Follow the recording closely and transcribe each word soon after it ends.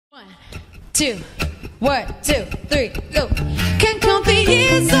2, 1, 2, 3, go. Can't count the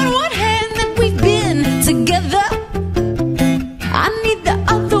years on one hand that we've been together. I need the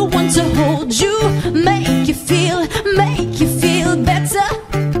other one to hold you, make you feel better.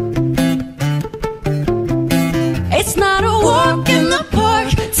 It's not a walk in the park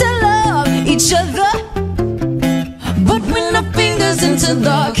to love each other, but when our fingers into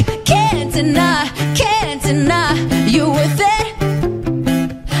dark, can't deny you're worth it.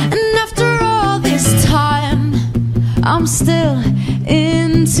 And after all this time, I'm still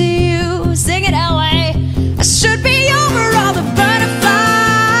into you. Sing it LA. I should be over all the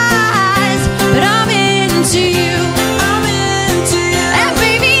butterflies, but I'm into you. I'm into you. And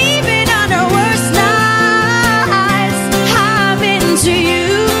baby, even on our worst nights, I'm into you.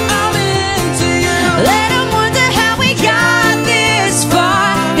 I'm into you. Let them wonder how we got this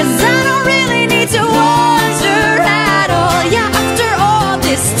far, 'cause I don't really need to wonder at all. Yeah, after all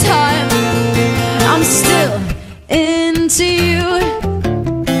this time, I'm still into you.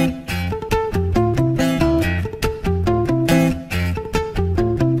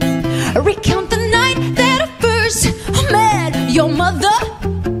 Recount the night that I first met your mother,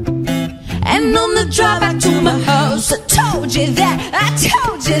 and on the drive back to my house, I told you that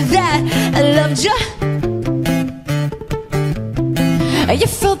I loved you. You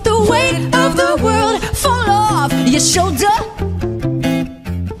felt the weight of the world fall off your shoulder,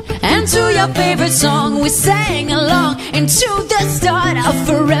 and to your favorite song we sang along into the start of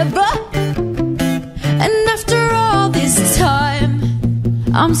forever. And after all this time,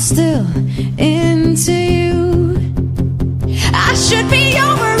 I'm still into you. I should be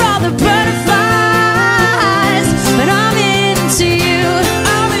over all the butterflies, but I'm into you.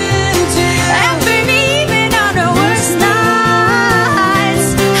 I'm into you. And baby, even on our worst nights,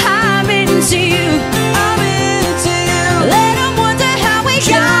 I'm into you. I'm into you. Let them wonder how we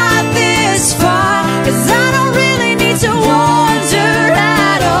got this far, 'cause I don't really need to wonder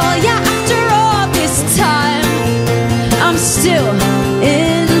at all. Yeah, after all this time, I'm still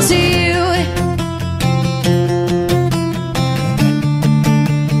into you.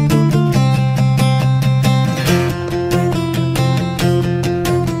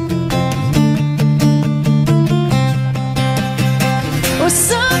 Well,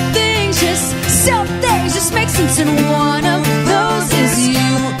 some things just make sense, and one of those is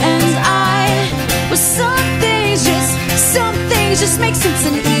you and I. Well, some things just make sense,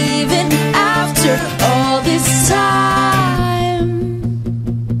 and even after all this time,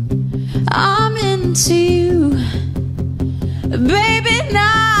 I'm into you. Baby,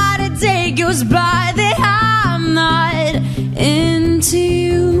 not a day goes by that I'm not into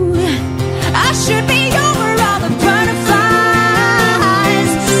you. I should be over all the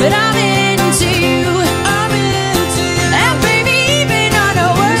butterflies, but I'm into you. I'm into you. And baby, even on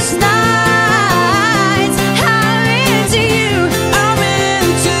our worst nights, I'm into you. I'm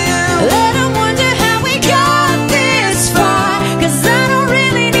into you. Let them wonder how we got this far, 'cause I don't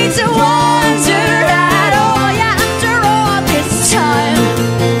really need to wonder at all. Yeah, after all this time,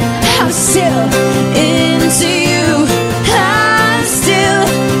 I'm still into you. I'm still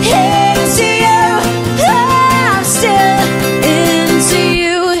into you. I'm still into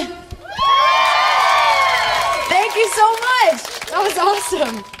you. Thank you so much. That was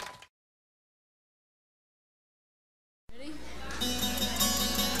awesome.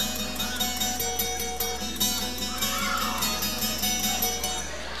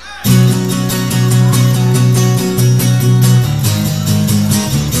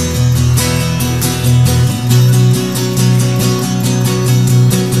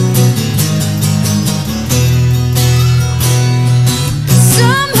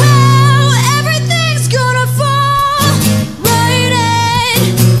 Somehow everything's gonna fall right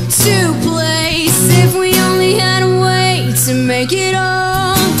into place if we only had a way to make it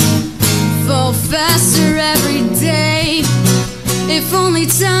all fall faster every day. If only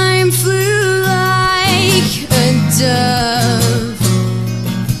time flew like a dove.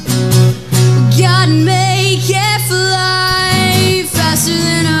 God, make it fly faster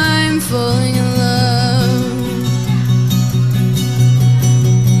than I'm falling in love.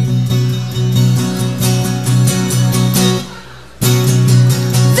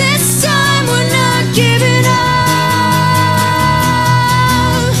 This time we're not giving up.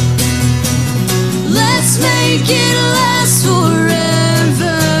 Let's make it last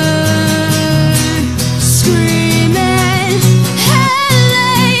forever. Screaming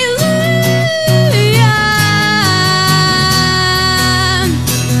hallelujah.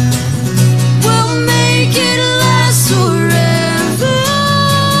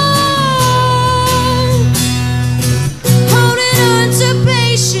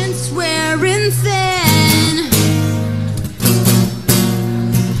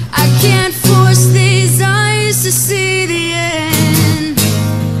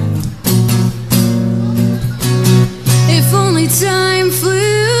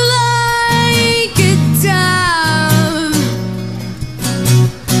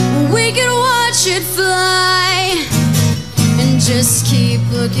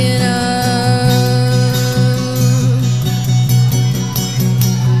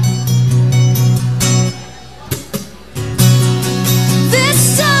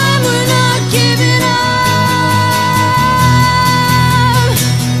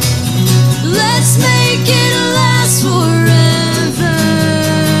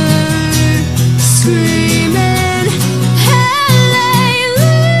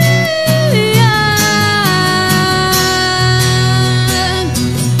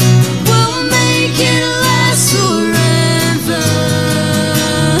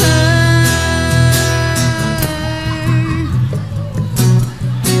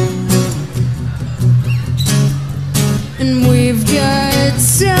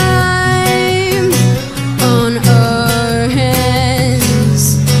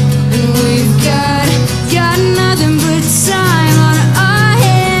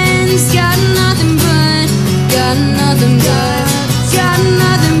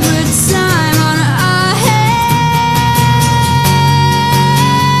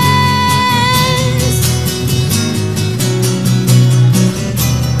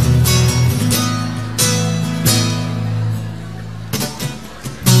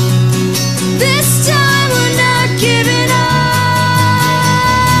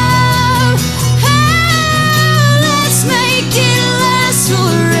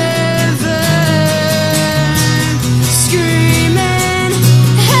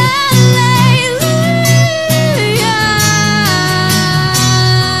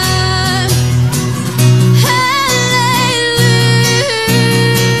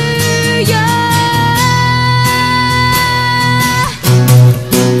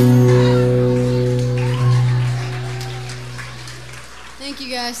 Thank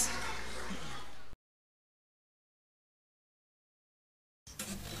you, guys.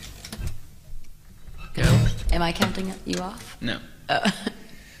 Go. Am I counting you off? No. Oh.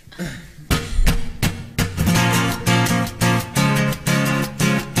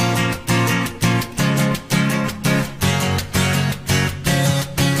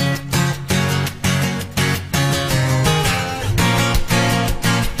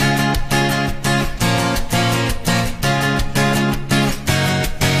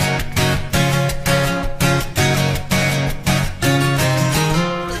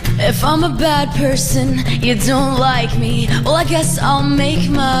 If I'm a bad person, you don't like me, well I guess I'll make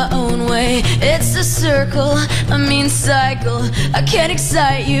my own way. It's a circle, a mean cycle, I can't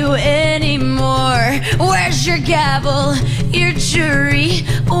excite you anymore. Where's your gavel, your jury?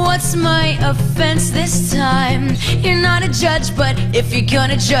 What's my offense this time? You're not a judge, but if you're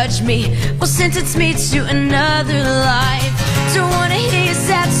gonna judge me, well sentence me to another life. Don't wanna hear your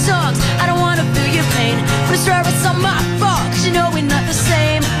sad songs, I don't wanna feel your pain, but I swear it's all my fault, 'cause you know we're not the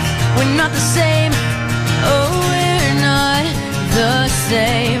same. We're not the same, oh we're not the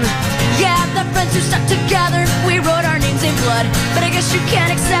same. Yeah, the friends who stuck together, we wrote our names in blood, but I guess you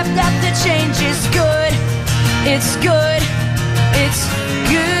can't accept that the change is good. It's good, it's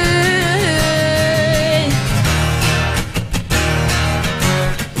good.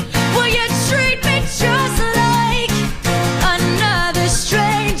 Will you treat me just like another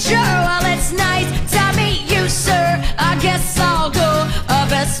stranger? Well it's nice to meet you sir, I guess I'll go,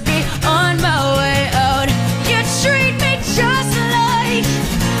 best be on my way out. You treat me just like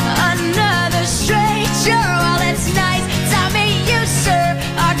another stranger. Well, it's nice to meet you, sir.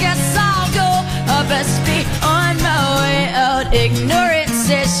 I guess I'll go, best be on my way out. Ignorance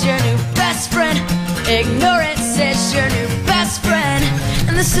is your new best friend. Ignorance is your new best friend.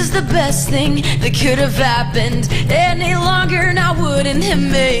 And this is the best thing that could have happened. Any longer and I wouldn't have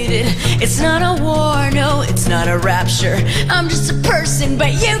made it. It's not a war, no, it's not a rapture. I'm just a person,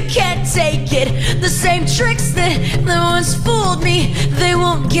 but you can't take it. The same tricks that once fooled me, they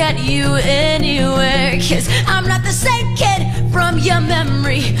won't get you anywhere. 'Cause I'm not the same kid from your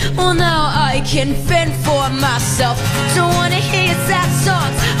memory. Well, now I can fend for myself. Don't wanna hear your sad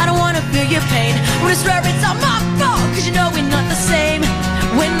songs, I don't wanna feel your pain, but I swear it's all my fault, 'cause you know we're not the same.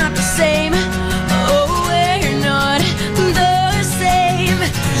 We're not the same, oh we're not the same.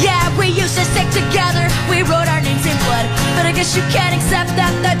 Yeah, we used to stick together, we wrote our names in blood, but I guess you can't accept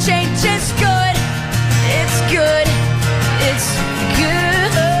that the change is good. It's good, it's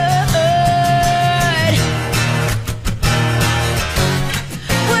good.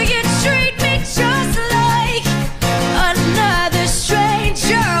 Will you treat me just like another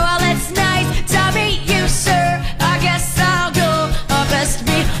stranger? Well, it's nice to meet you, sir. I guess I'll go, best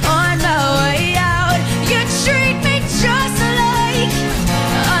be on my way out. You treat me just like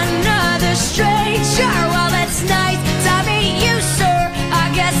another stranger. Well, it's nice to meet you, sir. I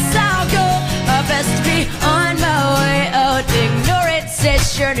guess I'll go, best be on my way out. Ignorance is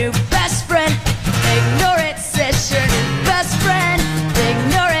your new best friend. Ignorance is your new best friend.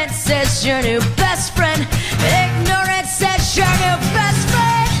 Ignorance is your new best friend. Ignorance is your new best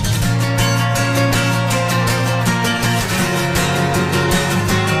friend.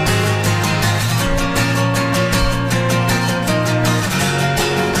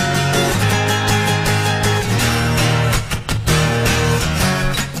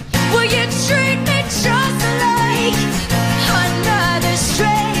 Will you treat me just like another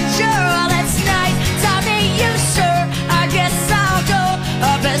stranger? Well, it's nice to meet you, sir. I guess I'll go,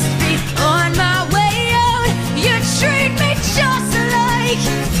 best be on my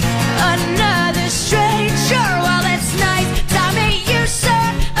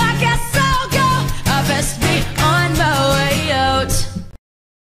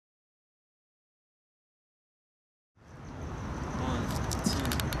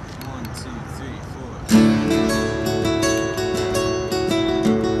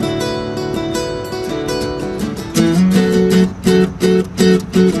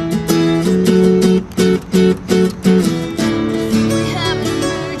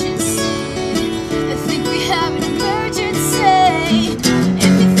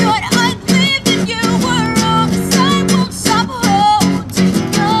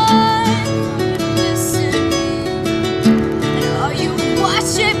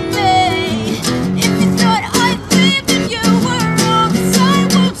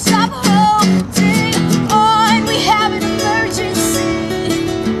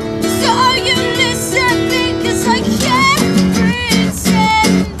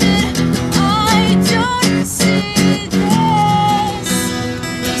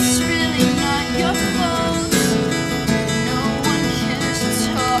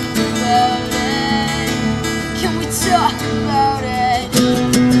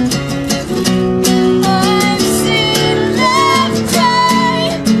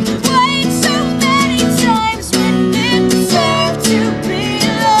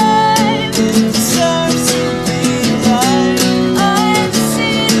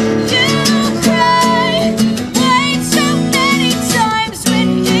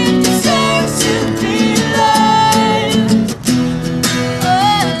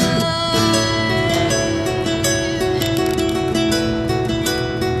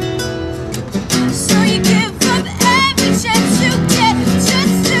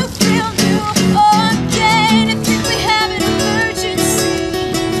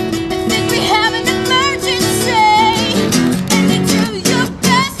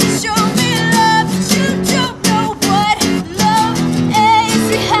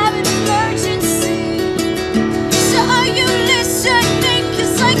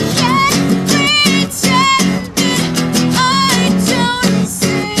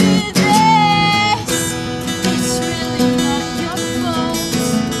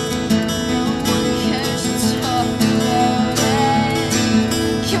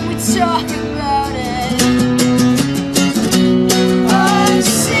talk about it. I've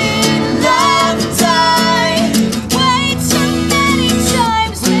seen love die way too many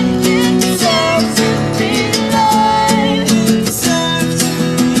times when you deserve to be alive. Deserve to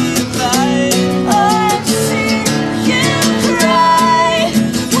be alive. I've seen you cry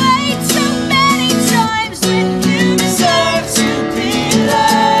way too many times when you deserve to be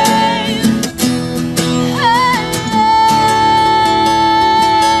alive.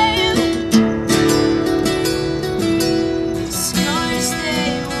 Scars they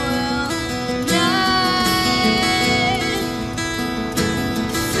will not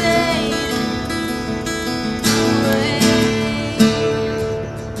fade away.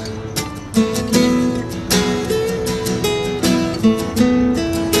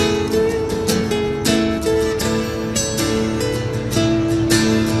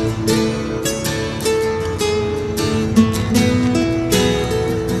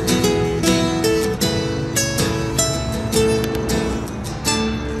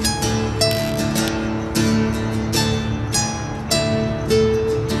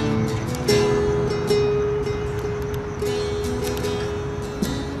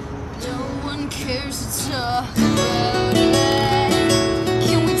 No one cares to talk about it.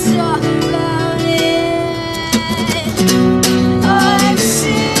 Can we talk about it? I've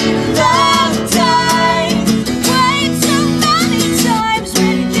seen love die way too many times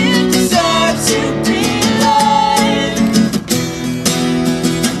when you deserve to be alive.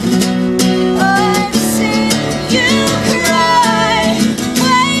 I've seen you cry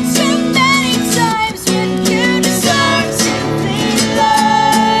way too many times when you deserve to be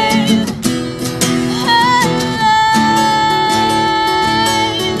alive.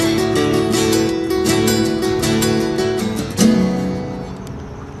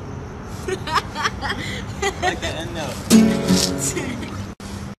 Like the end note.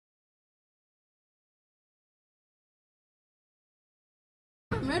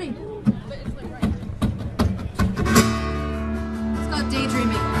 I'm ready. It's called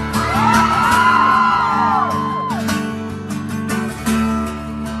Daydreaming.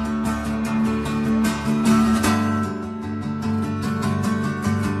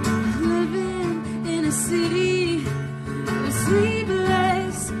 Living in a city with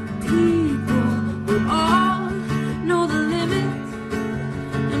sleepless people who all know the limit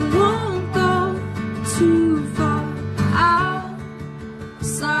and won't go too far outside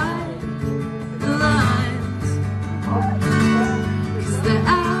the lines. 'Cause they're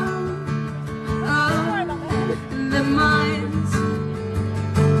out of their minds.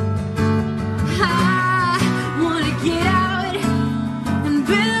 I wanna get out and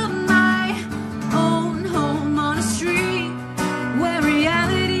build my own home on a street where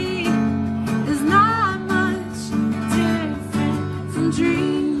reality is not much different from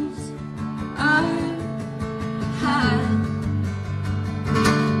dreams I've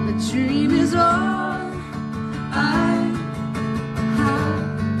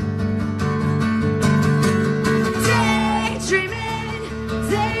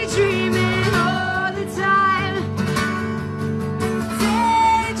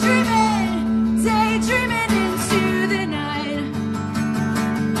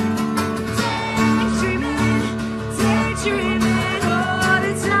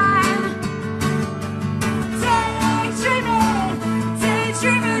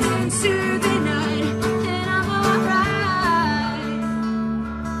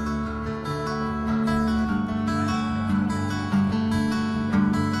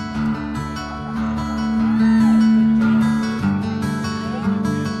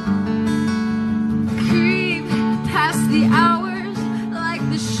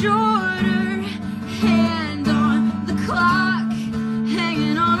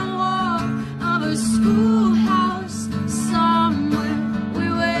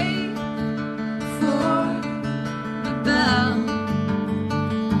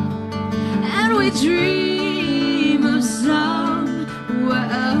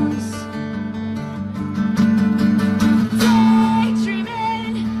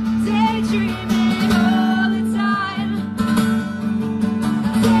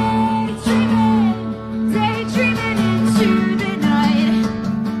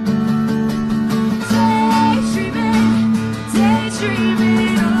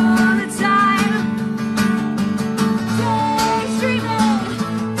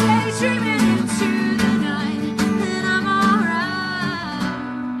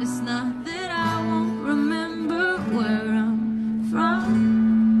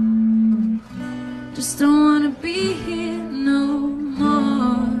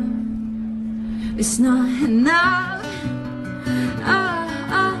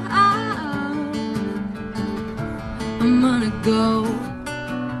go.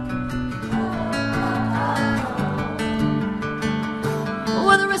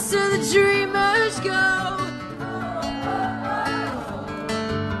 Where the rest of the dreamers go.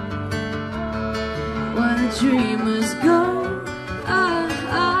 Where the dreamers go.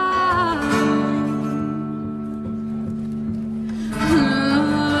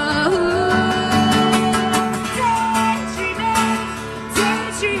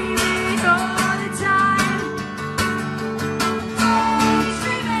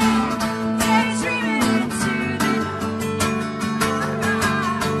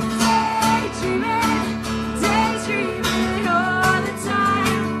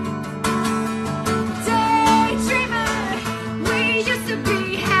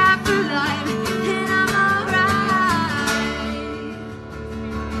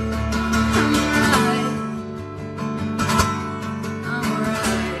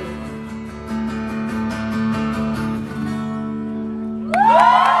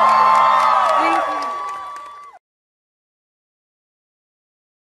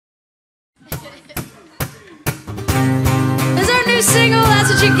 Single, that's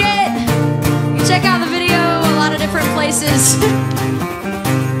what you get. You check out the video a lot of different places.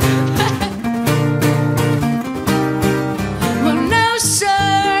 Well, no,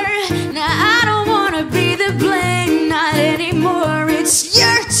 sir. Now I don't wanna be the blame, not anymore. It's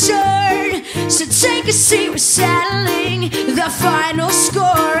your turn. So take a seat, we're settling the final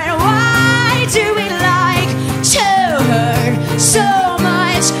score. And why do we like to hurt so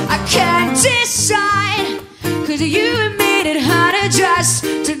much? I can't decide. 'Cause you and me hard just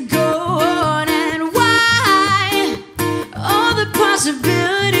to go on, and why all the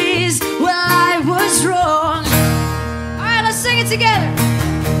possibilities? Well, I was wrong. Alright, let's sing it together.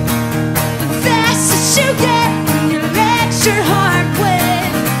 That's what you get when you let your heart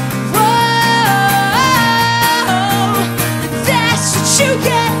win. Whoa, that's what you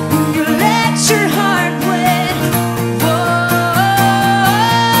get when you let your heart win. Whoa,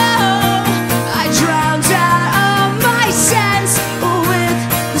 I drowned out all my sense with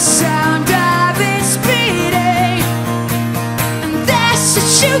the sound of its beating. And that's what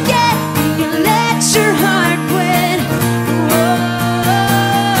you get when you let your heart win. Whoa.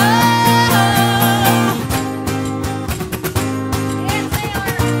 Yeah, Taylor.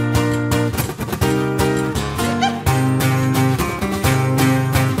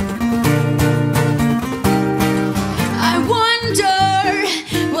 I wonder,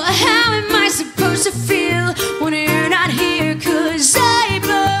 well, how am I supposed to feel when you're not here? 'Cause I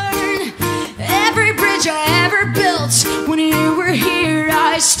burn every bridge I ever built when you were here.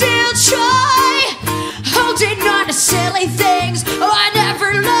 I still try holding on to silly things. Oh, I never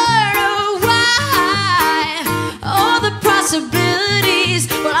learn why. All the possibilities,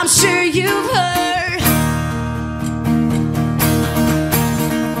 well, I'm sure you've heard.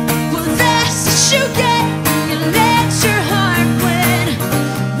 Well, that's what you get when you let your heart win.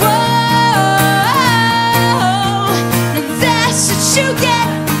 Whoa, and that's what you get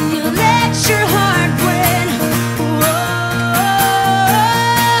when you let your heart win. Whoa,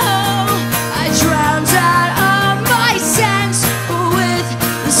 I drowned out all my sense with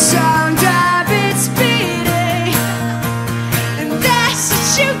the sound of its beating. And that's what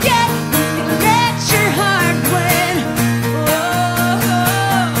you get when you let your heart win. Whoa,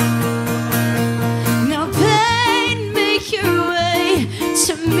 now pain, make your way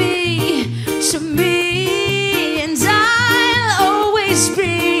to me, and I'll always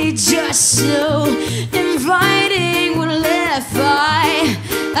be just so inviting. Well, if I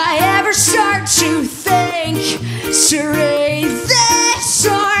ever start to think, serene, this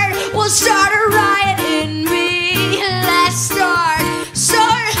heart will start a riot in me. Let's start,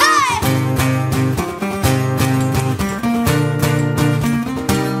 hey!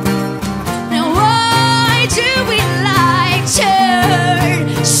 Now why do we like to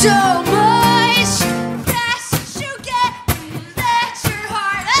hurt so much? That's what you get when you let your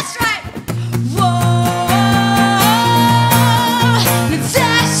heart. That's right. Whoa,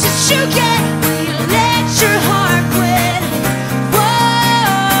 that's what you get when you let your heart win. Whoa,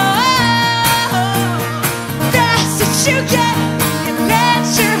 that's what you get when you let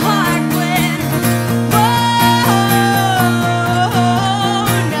your heart win. Whoa,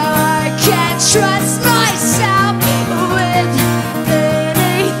 now I can't trust myself with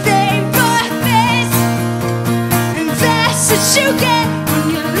anything but this. And that's what you get when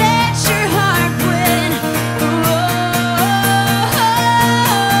you let your heart win. Whoa.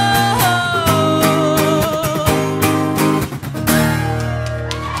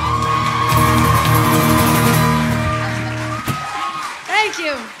 Thank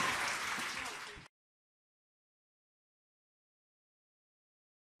you.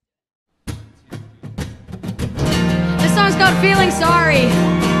 about feeling sorry.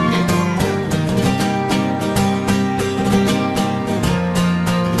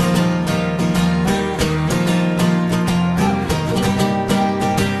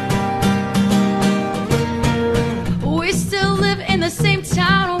 We still live in the same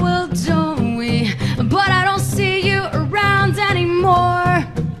town, well, don't we? But I don't see you around anymore.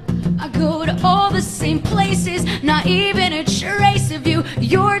 I go to all the same places, not even a trace of you.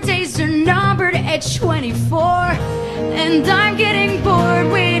 Your days are numbered at 24, and I'm getting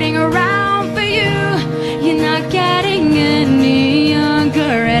bored waiting around for you. You're not getting any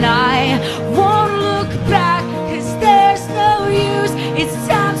younger, and I won't look back, 'cause there's no use. It's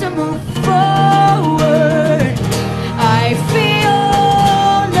time to move forward. I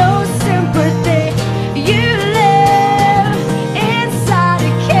feel no sympathy. You live inside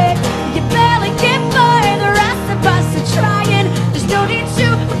a kid. You barely get by, the rest of us are trying. There's no need to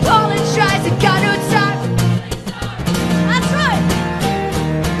apologize. I got no time. That's right.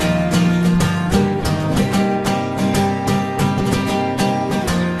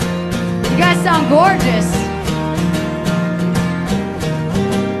 You guys sound gorgeous.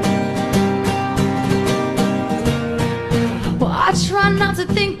 Well, I try not to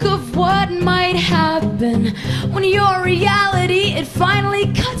think of what might happen when your reality, it finally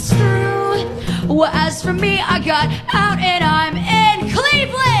cuts through. Well, as for me, I got out and I'm in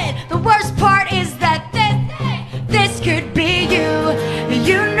Cleveland. The worst part is that this could be you.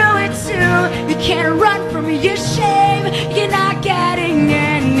 You know it too. You can't run from your shame. You're not getting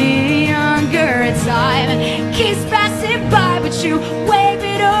any younger. Time keeps passing by, but you wave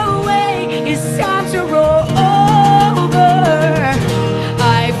it away. It's time to roll over.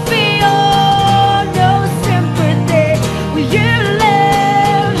 I feel no sympathy. Will you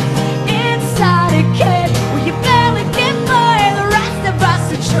live inside a kid? Will you barely get by? The rest of us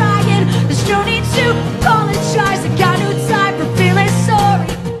are trying. There's no need to apologize. I got no time for feeling sorry.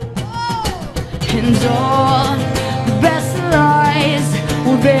 And all the best lies,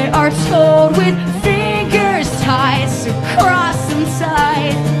 well, they are told with fingers tied. So cross them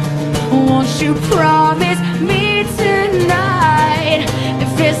tight. Won't you promise me tonight?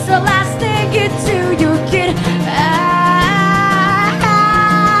 If it's the last thing you do, you'll get out.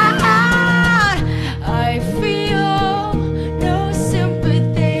 I feel no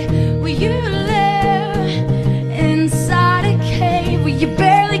sympathy. Will you live inside a cave? Will you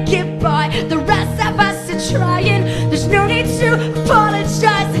barely get by? The rest of us are trying. There's no need to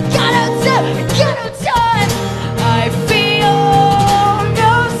apologize. I got no time. I got no time. I feel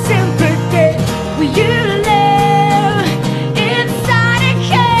no sympathy. Will you live inside a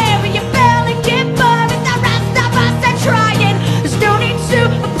cave? Will you barely get by? But the rest of us are trying. There's no need to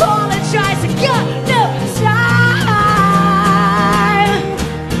apologize. I got no time.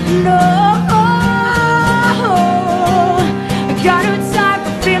 No, I got no time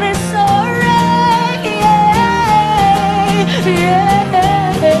for feeling sorry. Yeah.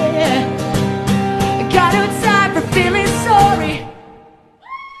 I got no time for feeling sorry.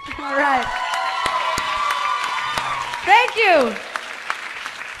 All right. Thank you.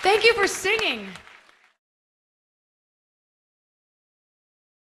 Thank you for singing.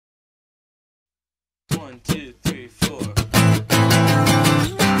 One, two, three, four.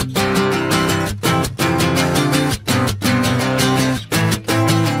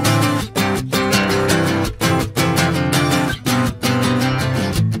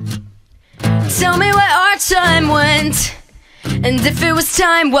 Tell me where our time went, and if it was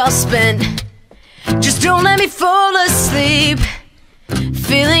time well spent. Just don't let me fall asleep,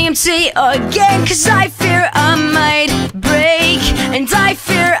 feeling empty again. 'Cause I fear I might break, and I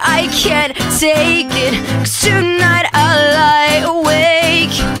fear I can't take it. 'Cause tonight I'll lie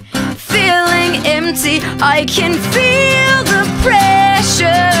awake, feeling empty. I can feel the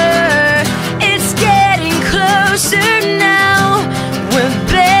pressure. It's getting closer now. We're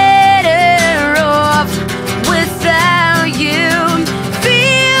better off without you.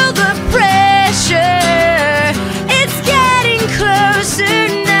 Feel the pressure. It's getting closer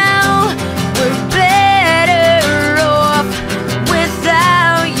now. We're better off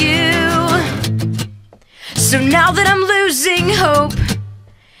without you. So now that I'm losing hope,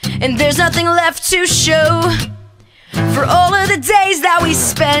 and there's nothing left to show for all of the days that we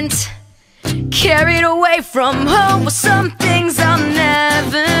spent carried away from home. Well, some things I'll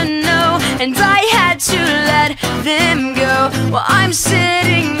never know, and I had to let them go. Well, I'm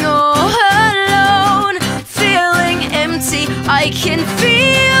sitting all alone, feeling empty. I can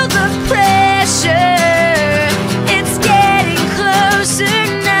feel the pressure. It's getting closer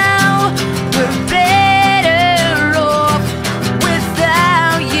now. We're better off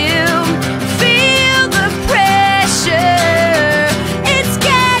without you. Feel the pressure.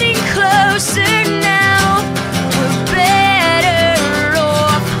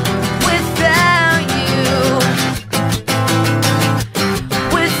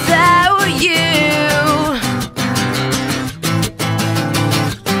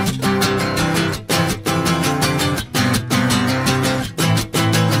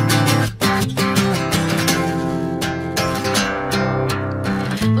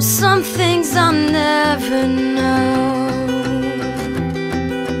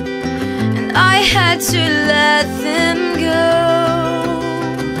 to let them go.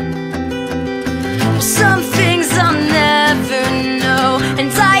 Some things I'll never know,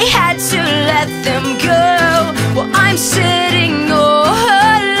 and I had to let them go. Well, I'm sitting all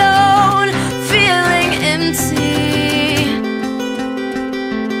alone, feeling empty.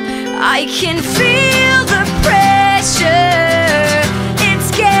 I can feel the pressure,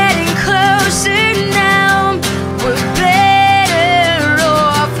 it's getting closer now. We're better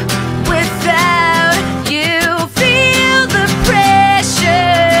off without you. Feel the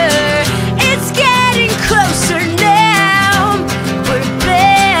pressure, it's getting closer now. We're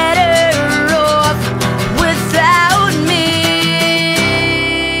better off without me.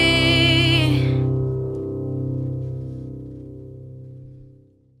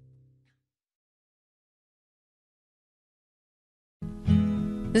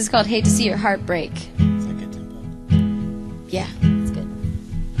 This is called Hate to See Your Heart Break. Is that good tempo? Yeah, it's good.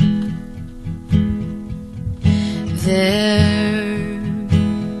 There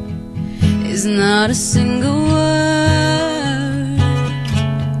is not a single word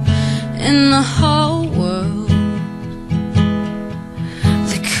in the whole world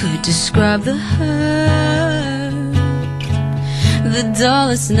that could describe the hurt. The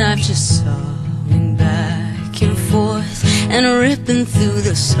dullest knife just sawing back and forth and ripping through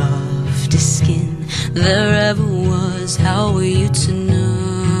the softest skin there ever was. How were you to know?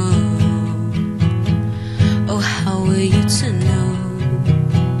 Oh, how were you to know?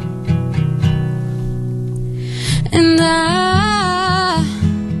 And I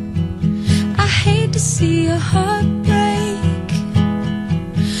hate to see your heart break.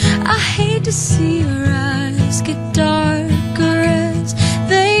 I hate to see your eyes get darker as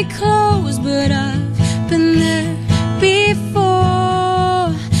they close, but I've been there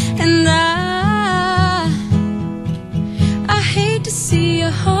before. And I hate to see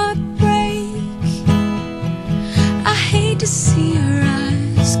your heart break. I hate to see your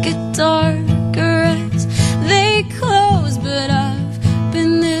eyes get darker as they close, but I've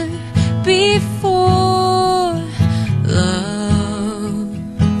been there before. Love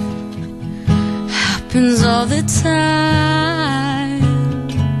happens all the time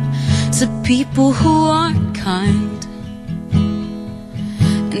to people who aren't kind,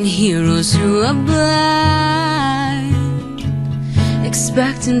 and heroes who are blind,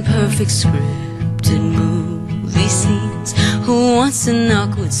 expecting perfect scripted movie scenes. Who wants an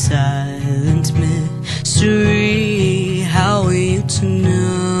awkward silent mystery? How are you to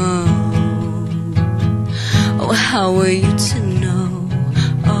know? Oh, how are you to know?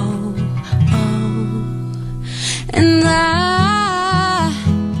 Oh, oh. And I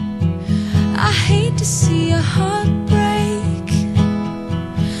hate to see your heart break.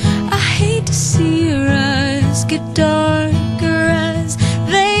 I hate to see your eyes get darker as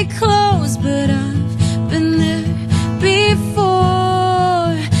they close, but I've been there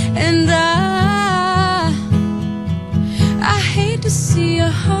before. And I hate to see your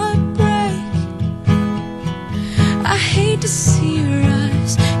heart break. I hate to see your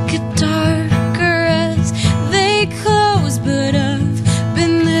eyes get darker as they close, but I've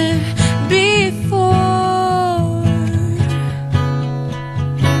been there before.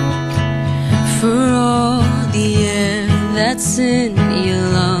 For all the air that's in your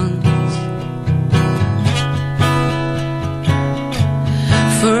lungs,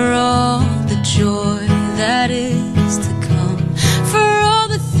 for all the joy that is to come, for all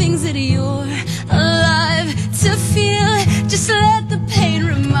the things that you're alive to feel. Just let the pain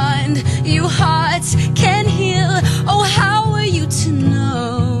remind you hearts can heal. Oh, how are you to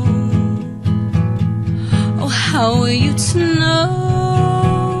know? Oh, how are you to know?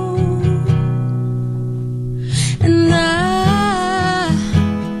 And I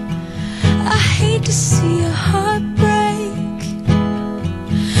hate to see your heart break.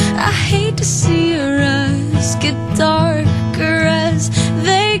 I hate to see your eyes get darker as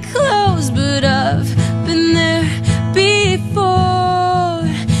they close, but I've been there before.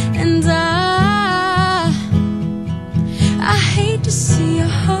 And I hate to see your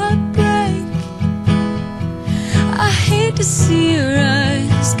heart break. I hate to see your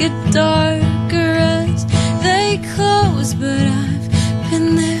eyes get darker as they close, but I've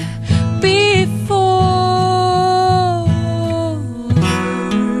been there before.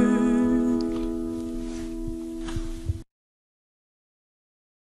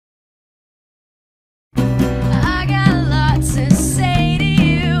 I got a lot to say to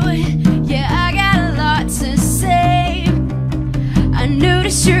you. Yeah, I got a lot to say. I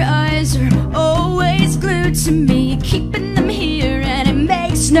notice your eyes are always glued to me, keeping them here, and it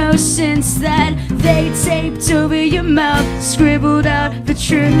makes no since that they taped over your mouth, scribbled out the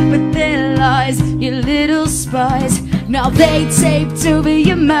truth with their lies, you little spies. Now they taped over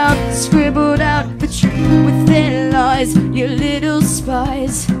your mouth, scribbled out the truth with their lies, you little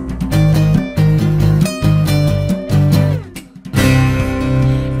spies.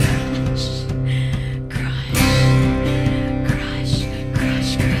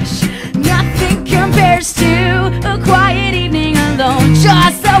 Compares to a quiet evening alone,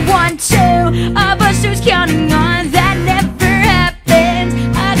 just the 1, 2 of us who's counting on that never happened.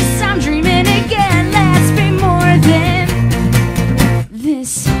 I guess I'm dreaming again. Let's be more than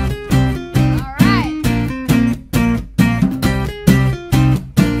this. Alright.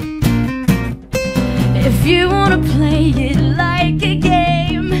 If you wanna play it like a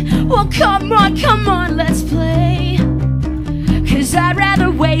game, well come on, let's play. 'Cause I'd rather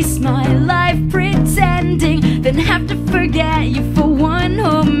waste my life pretending than have to forget you for one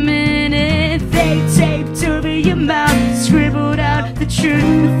whole minute. They taped over your mouth, scribbled out the truth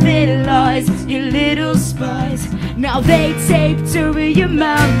with their lies, you little spies. Now they taped over your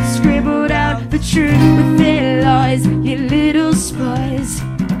mouth, scribbled out the truth with their lies, you little spies.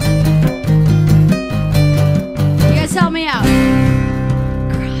 You guys help me out.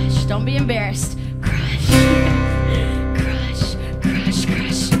 Crush, don't be embarrassed. Crush.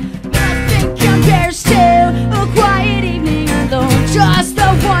 Compares to a quiet evening alone, just the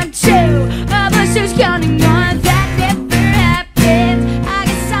 1, 2 of us who's counting on that never happened. I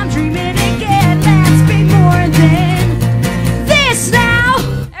guess I'm dreaming again. Let's be more than this now.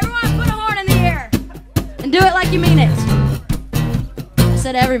 Everyone put a horn in the air and do it like you mean it. I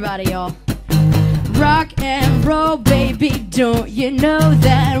said everybody, y'all. Rock and roll, baby, don't you know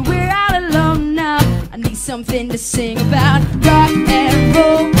that we're out alone now? I need something to sing about. Rock and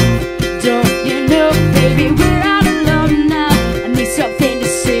roll, don't you know, baby, we're out alone now. I need something to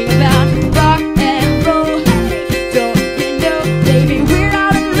sing about. Rock and roll, don't you know, baby, we're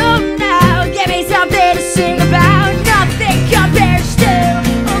out alone now. Give me something to sing about. Nothing compares to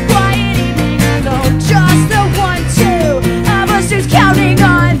a quiet evening alone, just the 1, 2 of us who's counting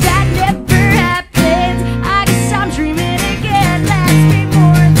on that never happened. I guess I'm dreaming again. Let's be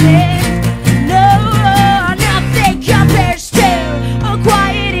more than no. Nothing compares to a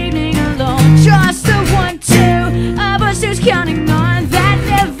quiet evening alone, just the 1, 2 of us who's counting on that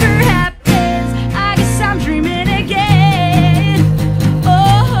never happens. I guess I'm dreaming again.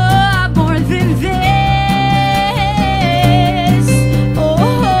 Oh, more than this. Oh,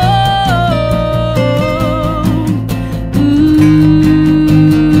 ooh.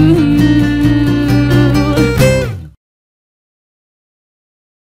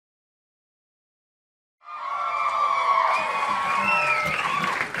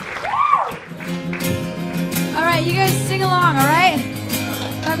 Alright, you guys sing along, alright?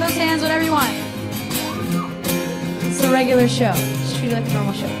 Clap those hands, whatever you want. It's a regular show. Just treat it like a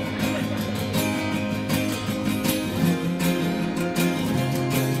normal show.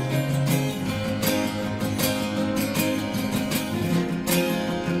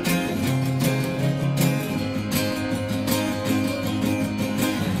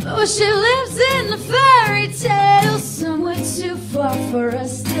 Oh, she lives in a fairy tale, somewhere too far for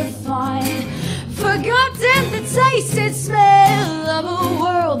us to find. Forgotten the taste and smell of a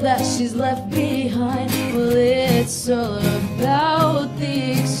world that she's left behind. Well, it's all about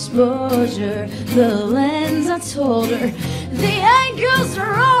the exposure, the lens I told her. The angles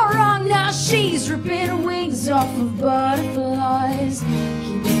are all wrong, now she's ripping wings off of butterflies.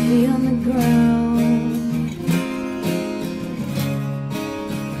 Keep your feet on the ground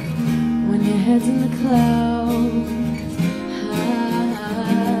when your head's in the clouds.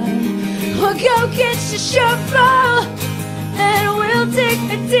 Well, go get your shovel and we'll dig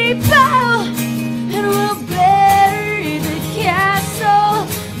a deep hole and we'll bury the castle,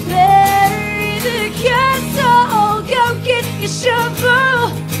 bury the castle. Go get your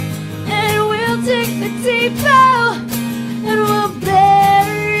shovel and we'll dig a deep hole and we'll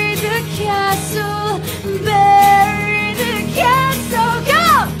bury the castle, bury the castle. Go!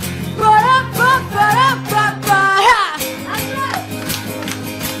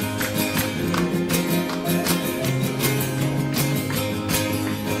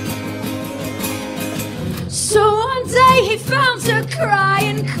 So one day he found her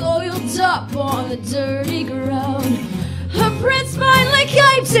crying, coiled up on the dirty ground. Her prince finally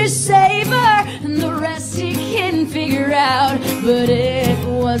came to save her, and the rest he couldn't figure out. But it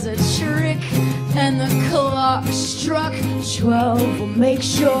was a trick, and the clock struck 12. We'll make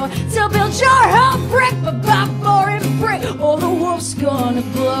sure to build your whole brick by boring brick, or the wolf's gonna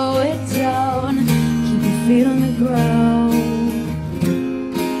blow it down. Keep your feet on the ground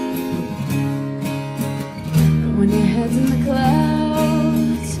heads in the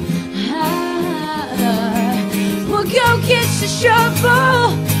clouds. We'll go get your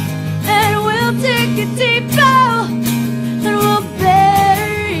shovel and we'll dig a deep hole and we'll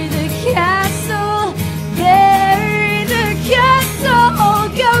bury the castle, bury the castle.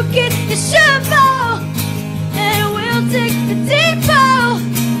 Go get your shovel and we'll dig a deep hole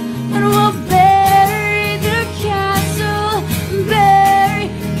and we'll bury the castle, bury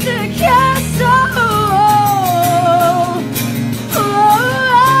the castle.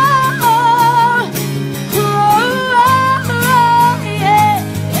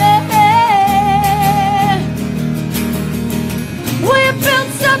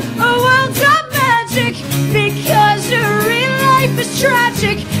 Because your real life is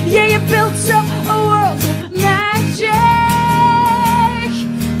tragic. Yeah, you built up a world of magic.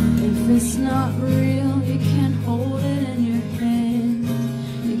 If it's not real, you can't hold it in your hand.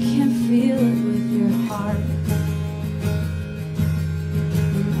 You can't feel it with your heart.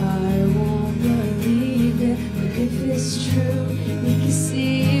 And I won't believe it, but if it's true, you can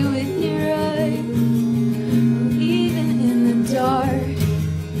see it with your eyes, even in the dark.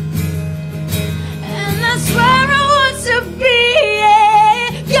 That's where I want to be, yeah.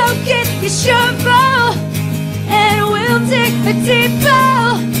 Go get your shovel and we'll dig a deep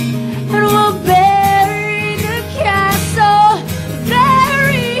hole and we'll bury the castle,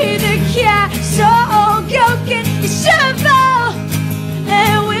 bury the castle. Go get your shovel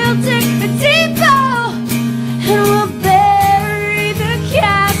and we'll dig a deep hole and we'll bury the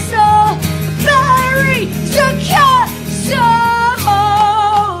castle, bury the castle.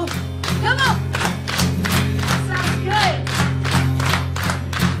 Come on.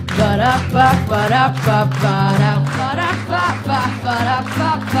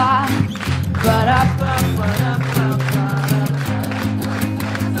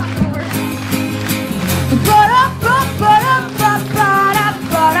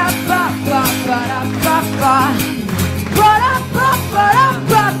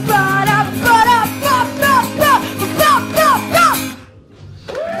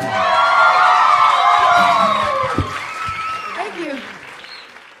 Thank you.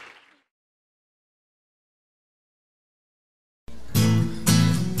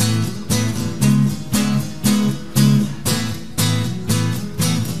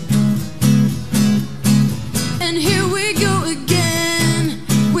 And here we go again,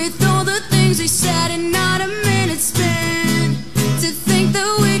 with all the things we said and not a minute spent to think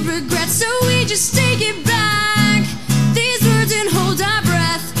that we'd regret, so we just take it back. These words and hold our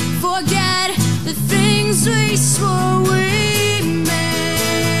breath, forget the things we swore we meant.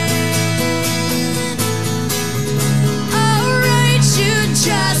 I'll write you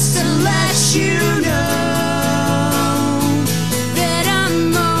just to let you know that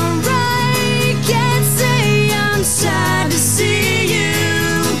I'm alright. Can't say I'm sad to see you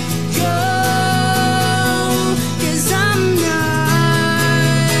go, 'cause I'm not,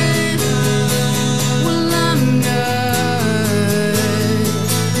 well I'm not.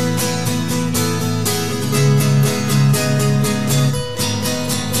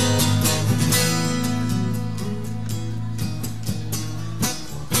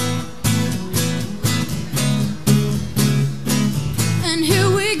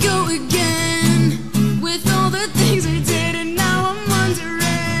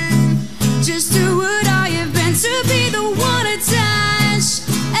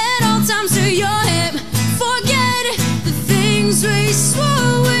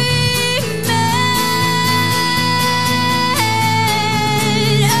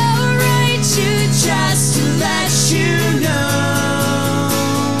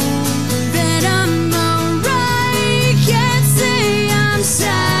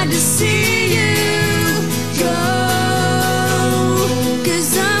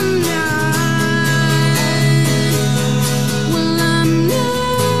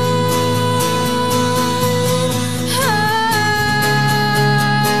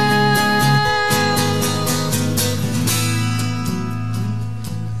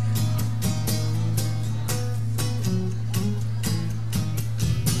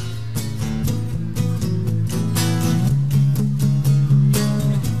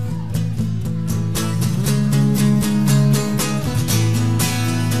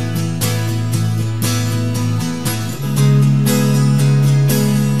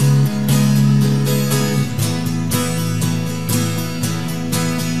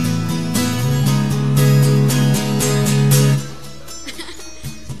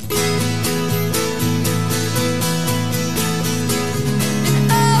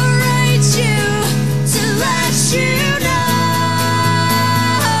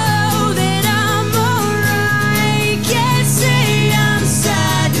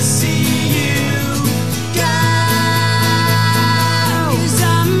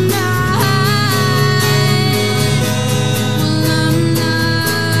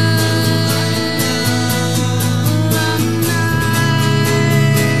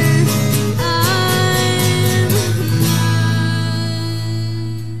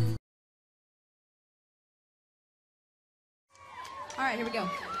 All right, here we go.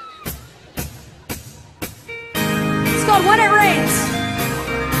 It's called When It Rains.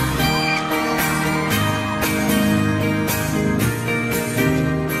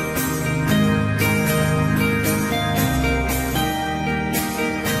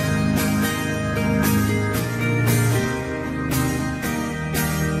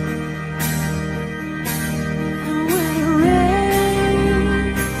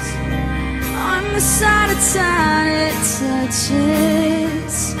 Time it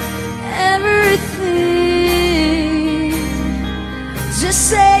touches everything. Just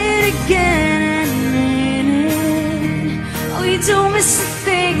say it again and mean it. Oh, you don't miss a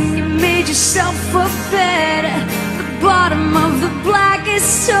thing. You made yourself a bed at the bottom of the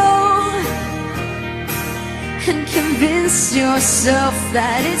blackest hole and convinced yourself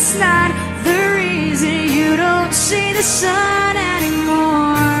that it's not the reason you don't see the sun anymore.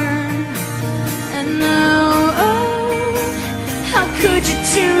 No, oh, how could you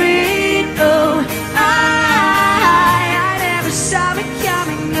do it? Oh, I never saw it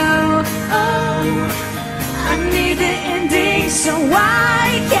coming. No, oh, I need the ending. So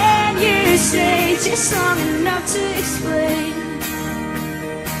why can't you stay just long enough to explain?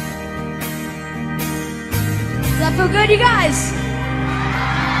 Does that feel good, you guys?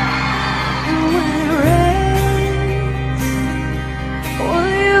 And when it rains, will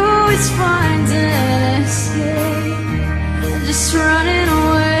you always find an escape? Just running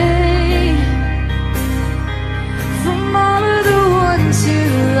away from all of the ones who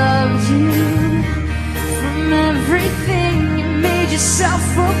loved you, from everything. You made yourself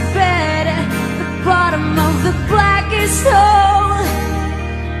a bed at the bottom of the blackest hole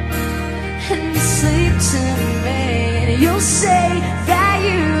and you sleep tonight. You'll say that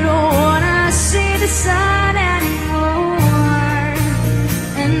you don't wanna see the sun anymore.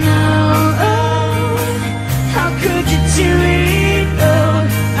 And no, oh, how could you do it? Oh,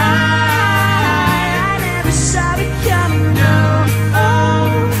 I never saw it coming. No,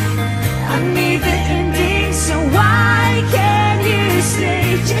 oh, I need the ending. So why can't you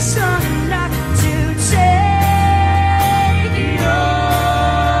stay just long enough to take your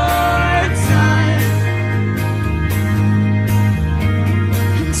time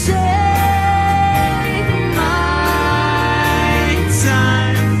and take my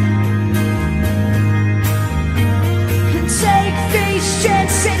time and take these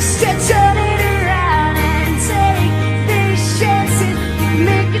chances to turn it around and take these chances to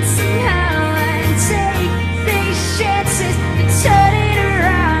make it somehow and take these chances to turn it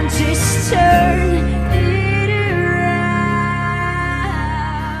around. Just turn it around.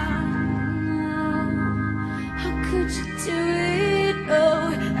 How could you do it?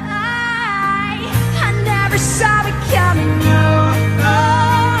 Oh, I never saw it coming. No,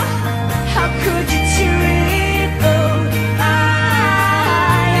 oh, how could you do it? Oh, I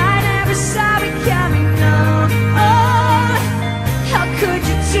never saw it coming. No, oh, how could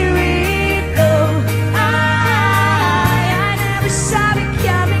you do it? Oh, I never saw it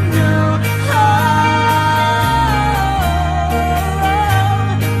coming. No, oh,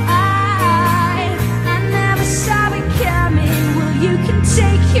 I never saw it coming. Well, you can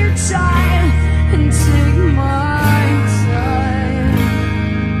take your time and take my time.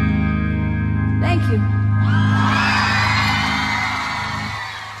 Thank you.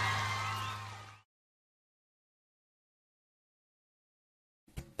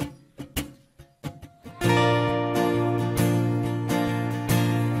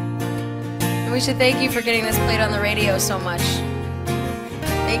 And we should thank you for getting this played on the radio so much.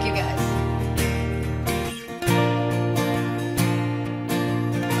 Thank you, guys.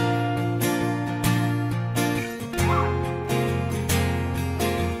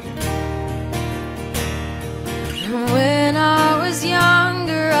 When I was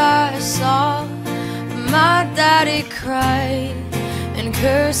younger, I saw my daddy cry and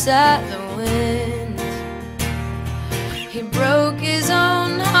curse at the wind. He broke his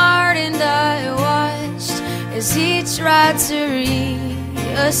own heart and I watched as he tried to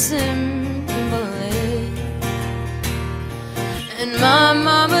reassemble it. And my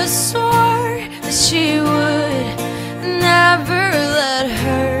mama swore that she would never let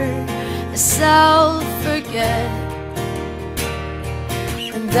herself forget.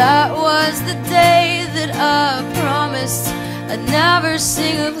 And that was the day that I promised I'd never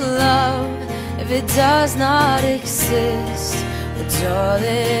sing of love if it does not exist. But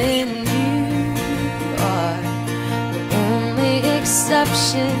darling, you are the only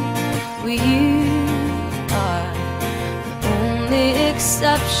exception. Well, you are the only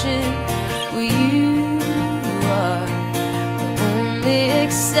exception. Well, you are the only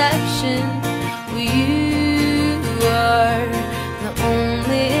exception. Well, you are the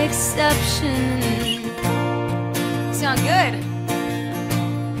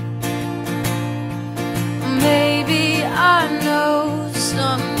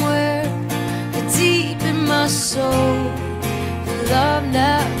soul. Love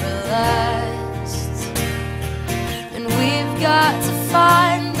never lasts, and we've got to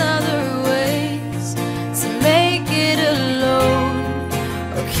find other ways to make it alone,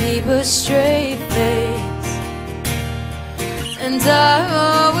 or keep a straight face. And I've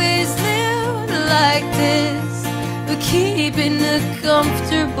always lived like this, but keeping it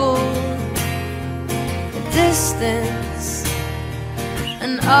comfortable distance.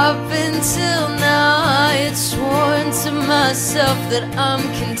 And up until now I had sworn to myself that I'm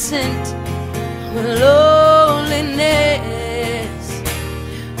content with loneliness,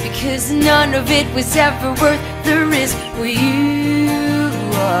 because none of it was ever worth the risk. Well, you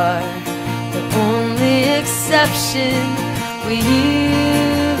are the only exception. Well,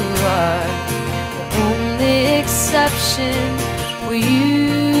 you are the only exception. Well,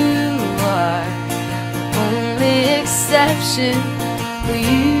 you are the only exception. Well,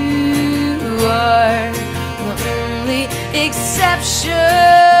 you are the only exception.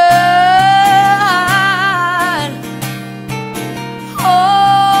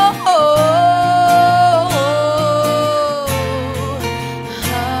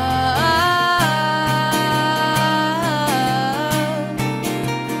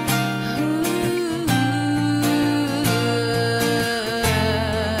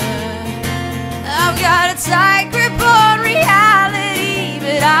 I've got a tight grip on reality,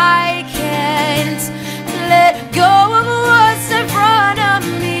 but I can't let go of what's in front of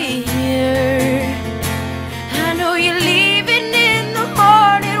me here. I know you're leaving in the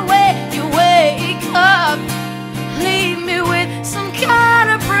morning when you wake up. Leave me with some kind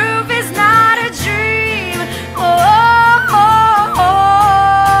of proof it's not a dream. Oh, oh, oh,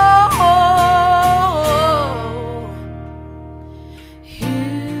 oh, oh. You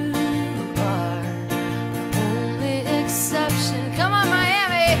are the only exception. Come on,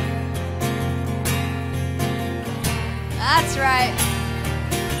 Miami. That's right.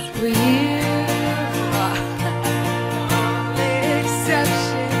 Well, you are the only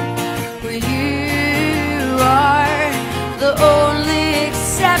exception. Well, you are the only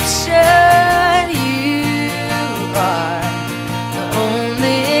exception. You are the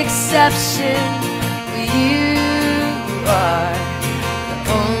only exception. Well, you are the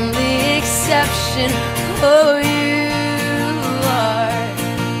only exception. Oh, you are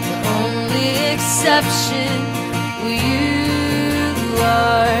the only exception. Well, you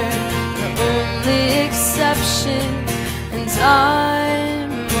are the only exception, and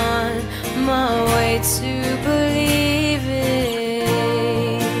I'm on my way to believing.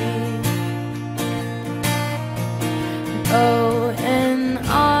 Oh, and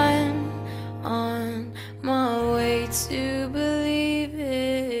I'm on my way to believing.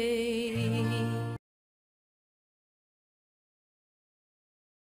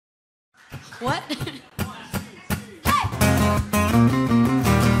 What?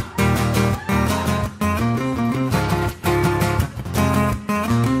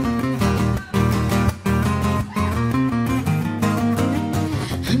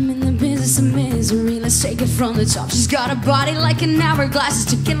 I'm in the business of misery, let's take it from the top. She's got a body like an hourglass,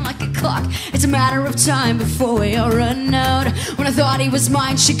 it's ticking like a clock. It's a matter of time before we all run out. When I thought he was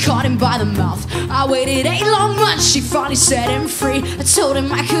mine, she caught him by the mouth. I waited 8 long months, she finally set him free. I told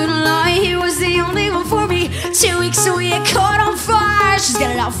him I couldn't lie, he was the only one for me. 2 weeks so we get caught on fire. She's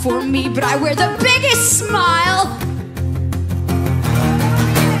got it out for me, but I wear the biggest smile.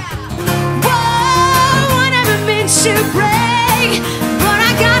 Whoa, I never meant to break, but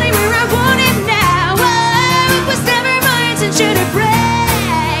I got him where I want him now. Whoa, it was never my intention to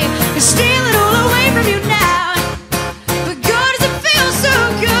break, steal it all away from you now. But God, does it feel so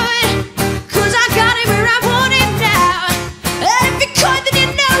good, 'cause I got him where I want him now. And if you could, then you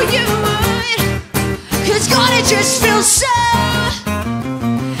know you would, 'cause God, it just feels so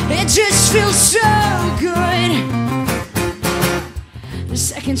good.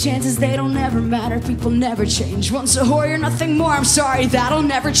 Second chances, they don't ever matter. People never change. Once a whore, you're nothing more. I'm sorry, that'll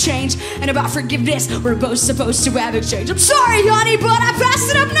never change. And about forgiveness, we're both supposed to have exchange. I'm sorry, honey, but I passed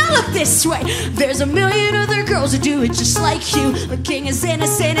it up. Now look this way. There's a million other girls who do it just like you. Looking as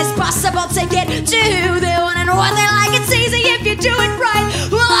innocent as possible, take it too. They wanna know what they like. It's easy if you do it right.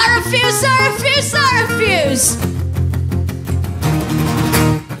 Well, I refuse, I refuse, I refuse.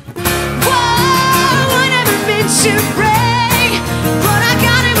 Whoa, I never meant to break, but I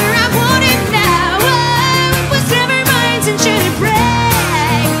got him where I want him now. Whoa, it was never my intention to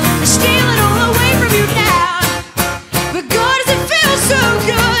break, steal it all away from you now. But God, does it feel so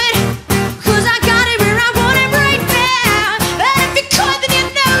good, 'cause I got him where I want him right now. And if you could, then you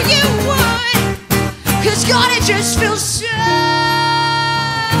know you would, 'cause God, it just feels so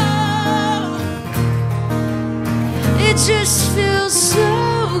just feels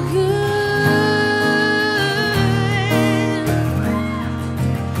so good.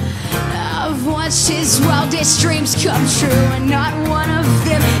 I've watched his wildest dreams come true, and not one of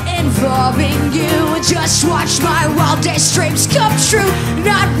them involving you. Just watch my wildest dreams come true,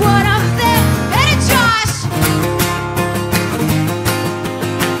 not one of them. And it's Josh.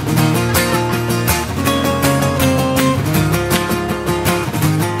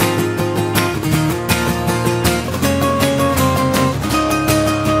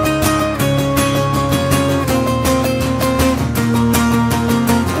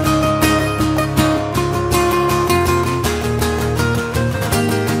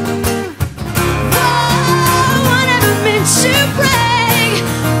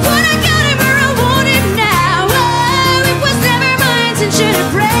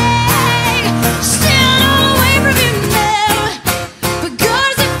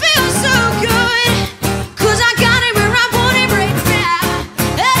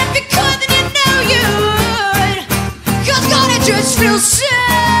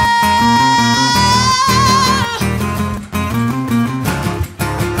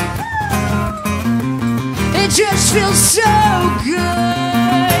 Feels so good.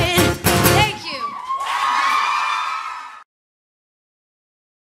 Thank you.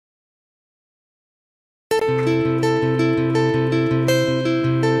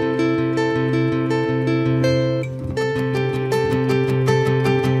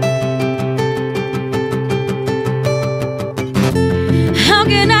 How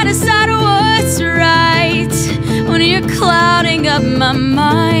can I decide what's right when you're clouding up my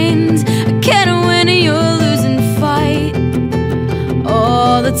mind? I can't win, you're losing fight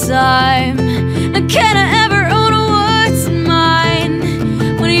all the time. Can I ever own what's mine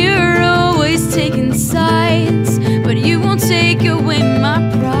when you're always taking sides? But you won't take away my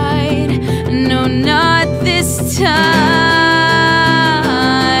pride. No, not this time.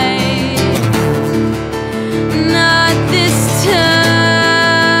 Not this time.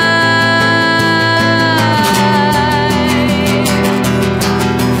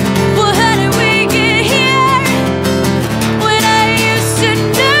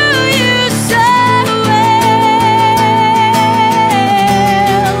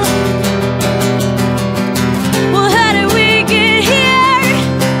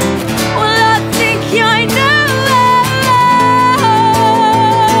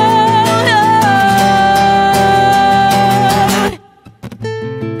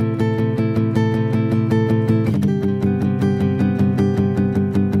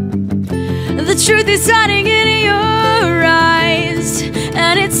 The truth is hiding in your eyes,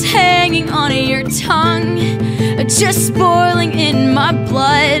 and it's hanging on your tongue, just boiling in my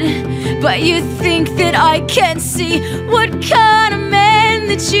blood. But you think that I can't see what kind of man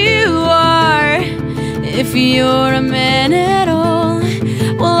that you are. If you're a man at all,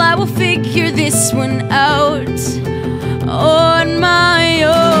 well, I will figure this one out on my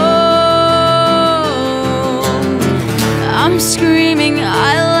own. I'm screaming,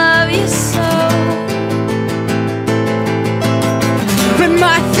 I love you so.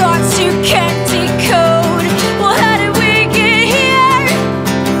 My thoughts you can't decode. Well, how did we get here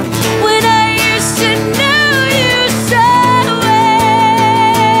when I used to know you so well?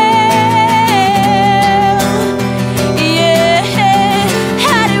 Yeah,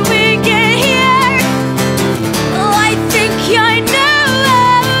 how did we get here? Well, I think I know.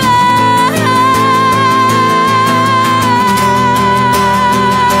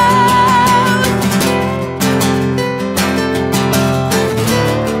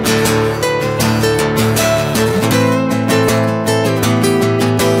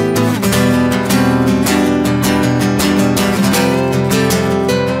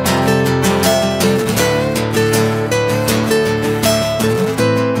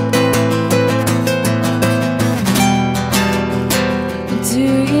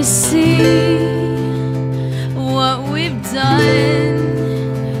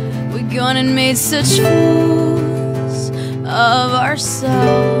 And made such fools of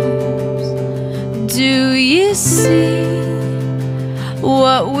ourselves. Do you see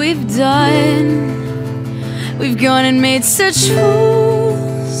what we've done? We've gone and made such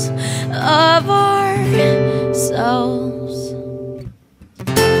fools of ourselves.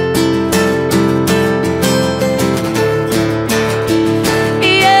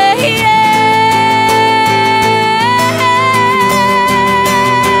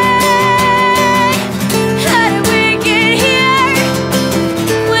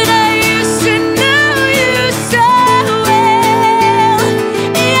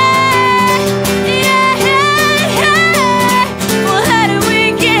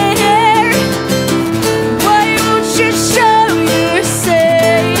 Just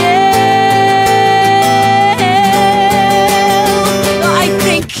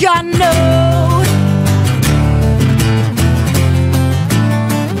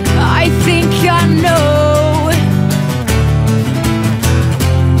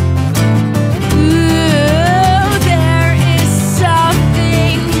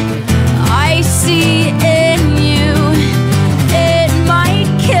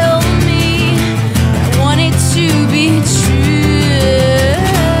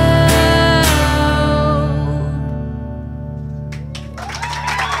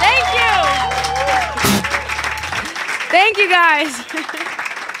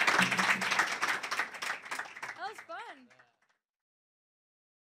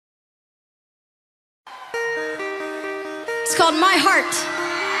called My Heart.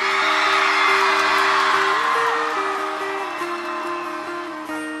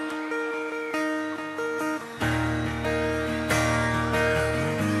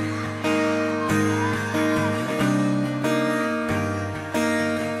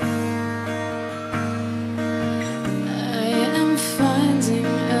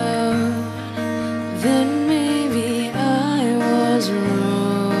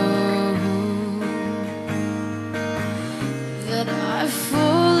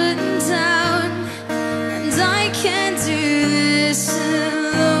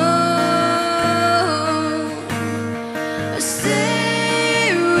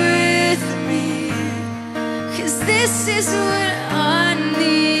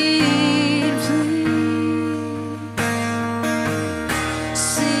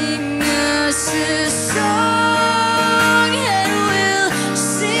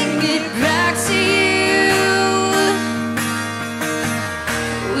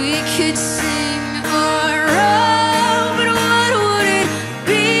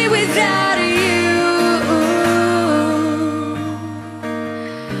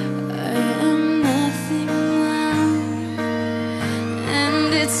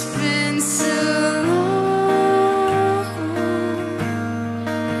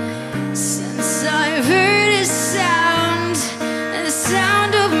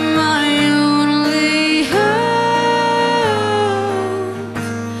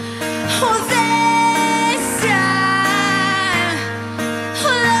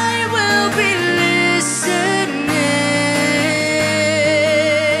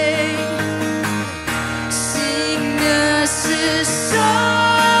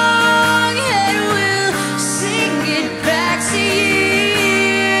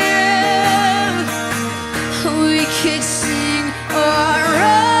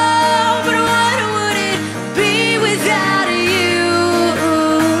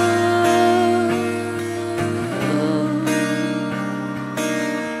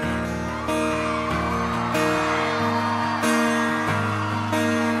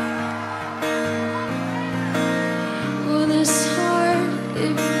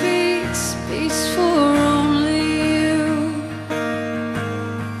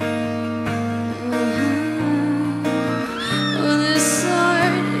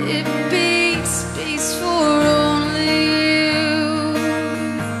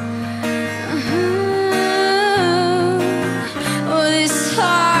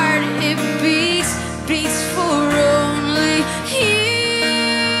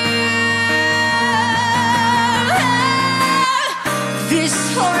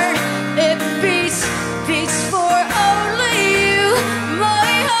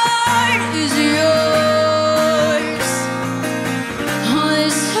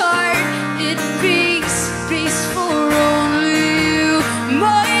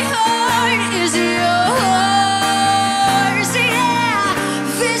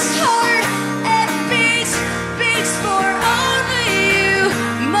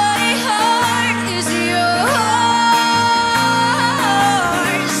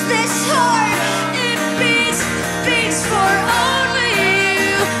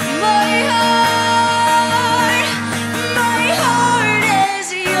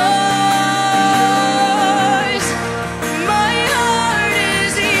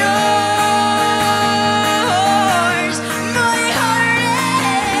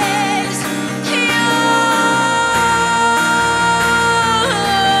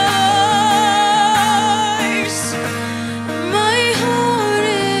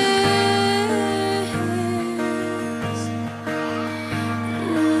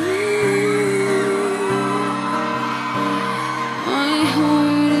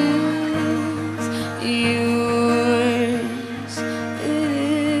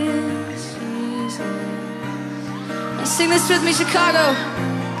 Sing this with me, Chicago.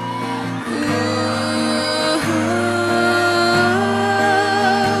 Ooh.